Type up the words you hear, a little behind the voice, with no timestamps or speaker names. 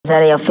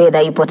Wizara ya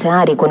Fedha ipo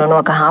tayari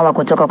kununua kahawa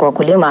kutoka kwa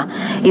wakulima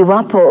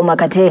iwapo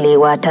Makateli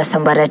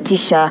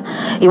watasambaratisha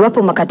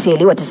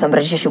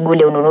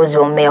shughuli ya ununuzi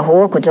wa mmea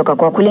huo kutoka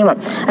kwa wakulima.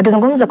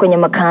 Akizungumza kwenye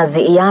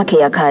makazi yake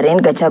ya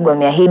Karen, Gachagua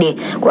ameahidi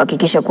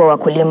kuhakikisha kuwa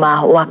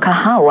wakulima wa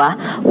kahawa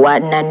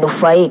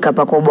wananufaika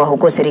pakubwa,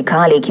 huko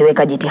serikali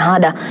ikiweka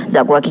jitihada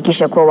za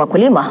kuhakikisha kuwa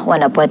wakulima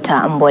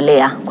wanapata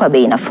mbolea kwa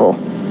bei nafuu.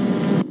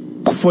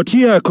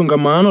 Kufuatia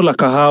kongamano la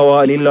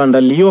kahawa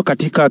lililoandaliwa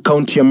katika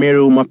kaunti ya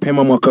Meru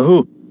mapema mwaka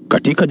huu,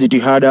 katika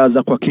jitihada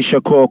za kuhakikisha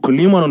kuwa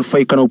wakulima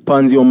wananufaika na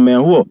upanzi wa mmea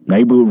huo,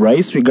 Naibu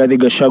Rais Rigathi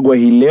Gachagua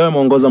hii leo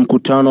ameongoza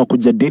mkutano wa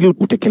kujadili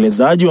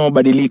utekelezaji wa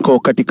mabadiliko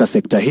katika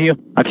sekta hiyo.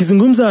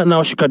 Akizungumza na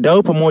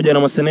washikadau pamoja na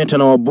maseneta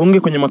na wabunge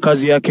kwenye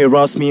makazi yake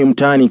rasmi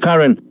mtaani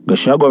Karen,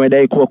 Gachagua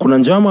amedai kuwa kuna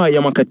njama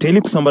ya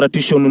Makateli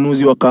kusambaratisha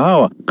ununuzi wa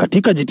kahawa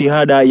katika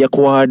jitihada ya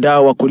kuwahadaa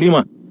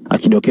wakulima,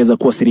 akidokeza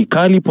kuwa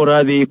serikali ipo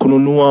radhi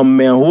kununua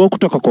mmea huo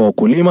kutoka kwa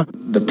wakulima.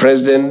 The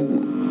President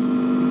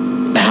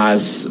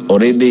has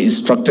already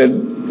instructed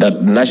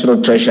that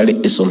National Treasury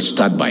is on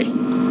standby.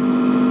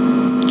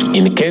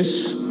 In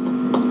case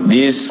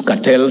these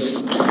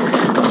cartels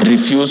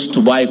refuse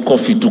to buy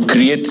coffee to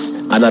create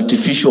an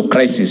artificial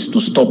crisis to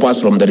stop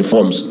us from the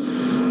reforms,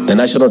 the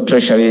National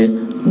Treasury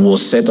will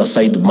set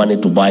aside money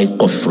to buy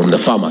coffee from the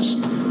farmers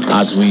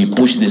as we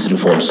push these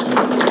reforms.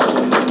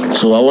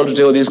 So I want to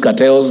tell these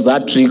cartels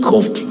that trick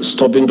of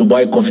stopping to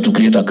buy coffee to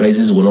create a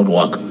crisis will not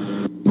work.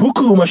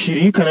 Huku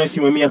mashirika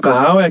yanayosimamia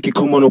kahawa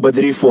yakikumbwa na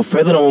ubadhirifu wa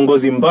fedha na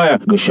uongozi mbaya,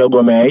 Gachagua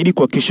ameahidi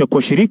kuhakikisha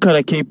kuwa shirika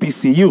la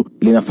KPCU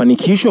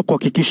linafanikishwa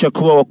kuhakikisha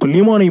kuwa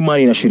wakulima wana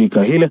imani na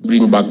shirika hile.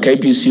 Bring back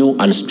KPCU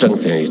and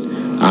strengthen it.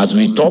 As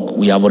we talk,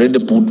 we have already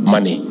put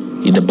money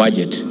in the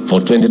budget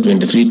for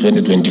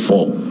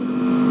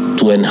 2023-2024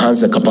 to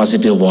enhance the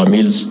capacity of our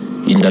mills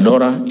in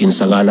Dadora, in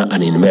Sagana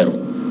and in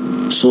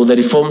Meru. So the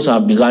reforms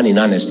have begun in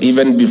earnest.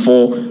 Even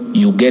before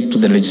you get to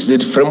the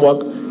legislative framework,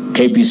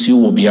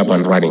 KPCU will be up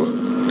and running.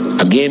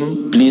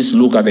 Again, please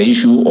look at the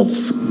issue of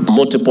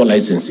multiple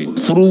licensing.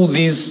 Through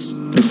these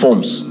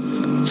reforms,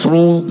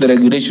 through the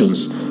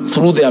regulations,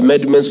 through the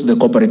amendments to the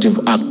Cooperative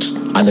Act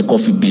and the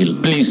Coffee Bill,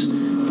 please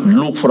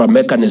look for a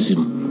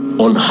mechanism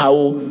on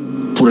how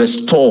to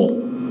restore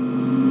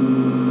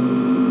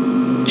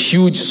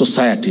huge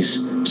societies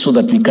so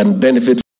that we can benefit